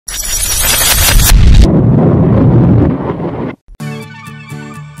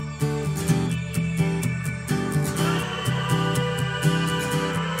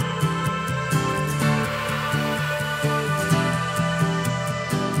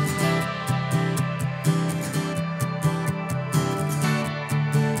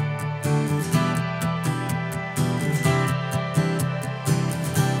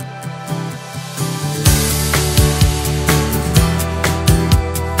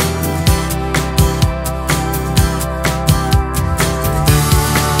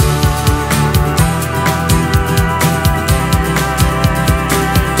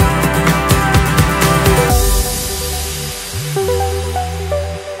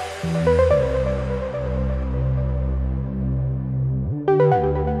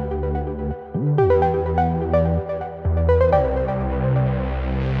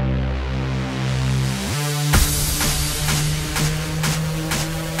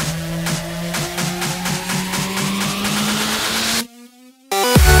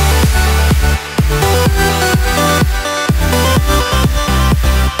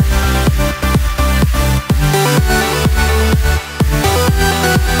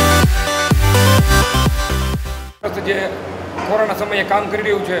Corona સમયે કામ કરી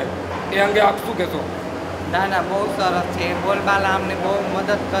રહ્યું છે એ અંગે આપ શું કહેશો? ના ના, બહુ સરસ છે. બોલબાલા અમને બહુ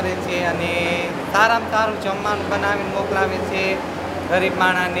મદદ કરે છે અને સારામાં સારું જમવાનું બનાવીને મોકલાવે છે. ગરીબ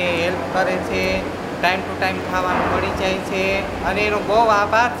માણસને હેલ્પ કરે છે. ટાઈમ ટુ ટાઈમ ખાવાનું મળી જાય છે અને એનો બહુ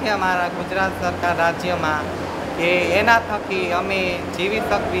આભાર છે અમારા ગુજરાત સરકાર રાજ્યમાં કે એના થકી અમે જીવી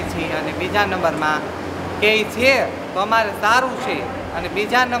શકવી છીએ. અને બીજા નંબરમાં કે એ છે તો અમારે સારું છે. અને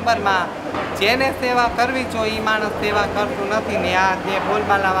બીજા નંબરમાં જેને સેવા કરવી જોઈએ એ માણસ સેવા કરતું નથી ને આ જે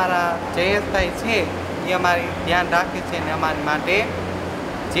બોલબાલાવાળા જયેશભાઈ છે એ અમારી ધ્યાન રાખે છે ને અમારી માટે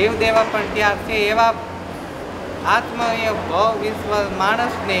જીવ દેવા પણ તૈયાર છે. એવા આત્મીય ભાવ વિશ્વ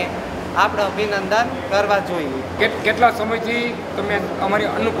માણસને આપણે અભિનંદન કરવા જોઈએ. કેટલા સમયથી તમે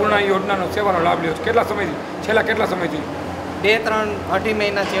અમારી અન્નપૂર્ણા યોજનાનો સેવાનો લાભ લ્યો છો? કેટલા સમયથી? છેલ્લા કેટલા સમયથી? 2-3-2.5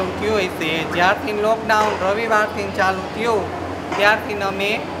 મહિના જેવું થયું હોય છે. જ્યારથી લોકડાઉન રવિવારથી ચાલુ થયું ત્યારથી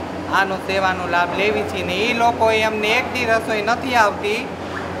અમે આનો સેવાનો લાભ લેવી છીએ ને એ લોકોએ અમને એક દી રસોઈ નથી આવતી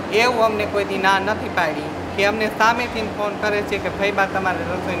એવું અમને કોઈ દી ના નથી પાડી કે અમને સામેથી ફોન કરે છે કે ભાઈબા તમારે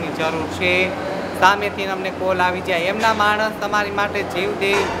રસોઈની જરૂર છે. સામેથી અમને કોલ આવી જાય. એમના માણસ તમારી માટે જીવ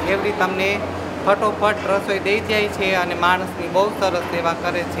દે એવી તમને ફટોફટ રસોઈ દઈ જાય છે અને માણસની બહુ સરસ સેવા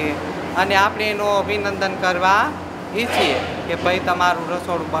કરે છે અને આપણે એનું અભિનંદન કરવા ઈચ્છીએ કે ભાઈ તમારું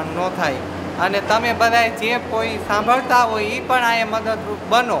રસોડું બંધ ન થાય અને તમે બધાએ જે કોઈ સાંભળતા હોય એ પણ આ મદદરૂપ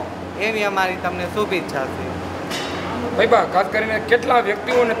બનો એવી અમારી તમને શુભેચ્છા છે. ભાઈબા, ખાસ કરીને કેટલા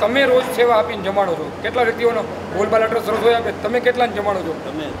વ્યક્તિઓને તમે રોજ સેવા આપીને જમાડો છો? કેટલા વ્યક્તિઓનો બોલબાલા ટ્રસ્ટ રસોઈ આપે? તમે કેટલાને જમાડો છો?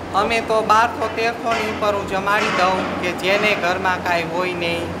 અમે તો 1200-1300ની ઉપર હું જમાડી દઉં કે જેને ઘરમાં કાંઈ હોય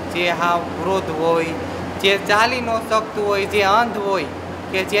નહીં, જે હાવ વૃદ્ધ હોય, જે ચાલી ન શકતું હોય, જે અંધ હોય,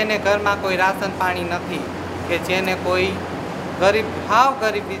 કે જેને ઘરમાં કોઈ રાશન પાણી નથી, કે જેને કોઈ હાવ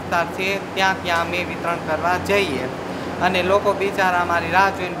ગરીબ વિસ્તાર છે ત્યાં અમે વિતરણ કરવા જઈએ અને લોકો બિચારા અમારી રાહ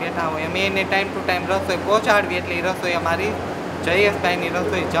જોઈને બેઠા હોય. અમે એને ટાઈમ ટુ ટાઈમ રસોઈ પહોંચાડવી એટલે એ રસોઈ અમારી જયેશભાઈની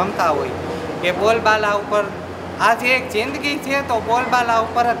રસોઈ જમતા હોય. કે બોલબાલા ઉપર આજે એક જિંદગી છે તો બોલબાલા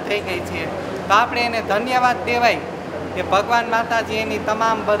ઉપર જ થઈ ગઈ છે તો આપણે એને ધન્યવાદ દેવાય કે ભગવાન માતાજી એની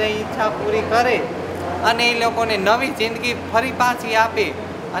તમામ બધી ઈચ્છા પૂરી કરે અને એ લોકોને નવી જિંદગી ફરી પાછી આપે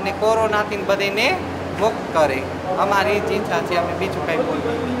અને કોરોનાથી બધાને મુક્ત કરે. અમારી જ ઈચ્છા છે. અમે બીજું કંઈ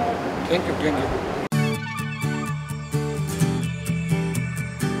બોલવું નહીં. Thank you.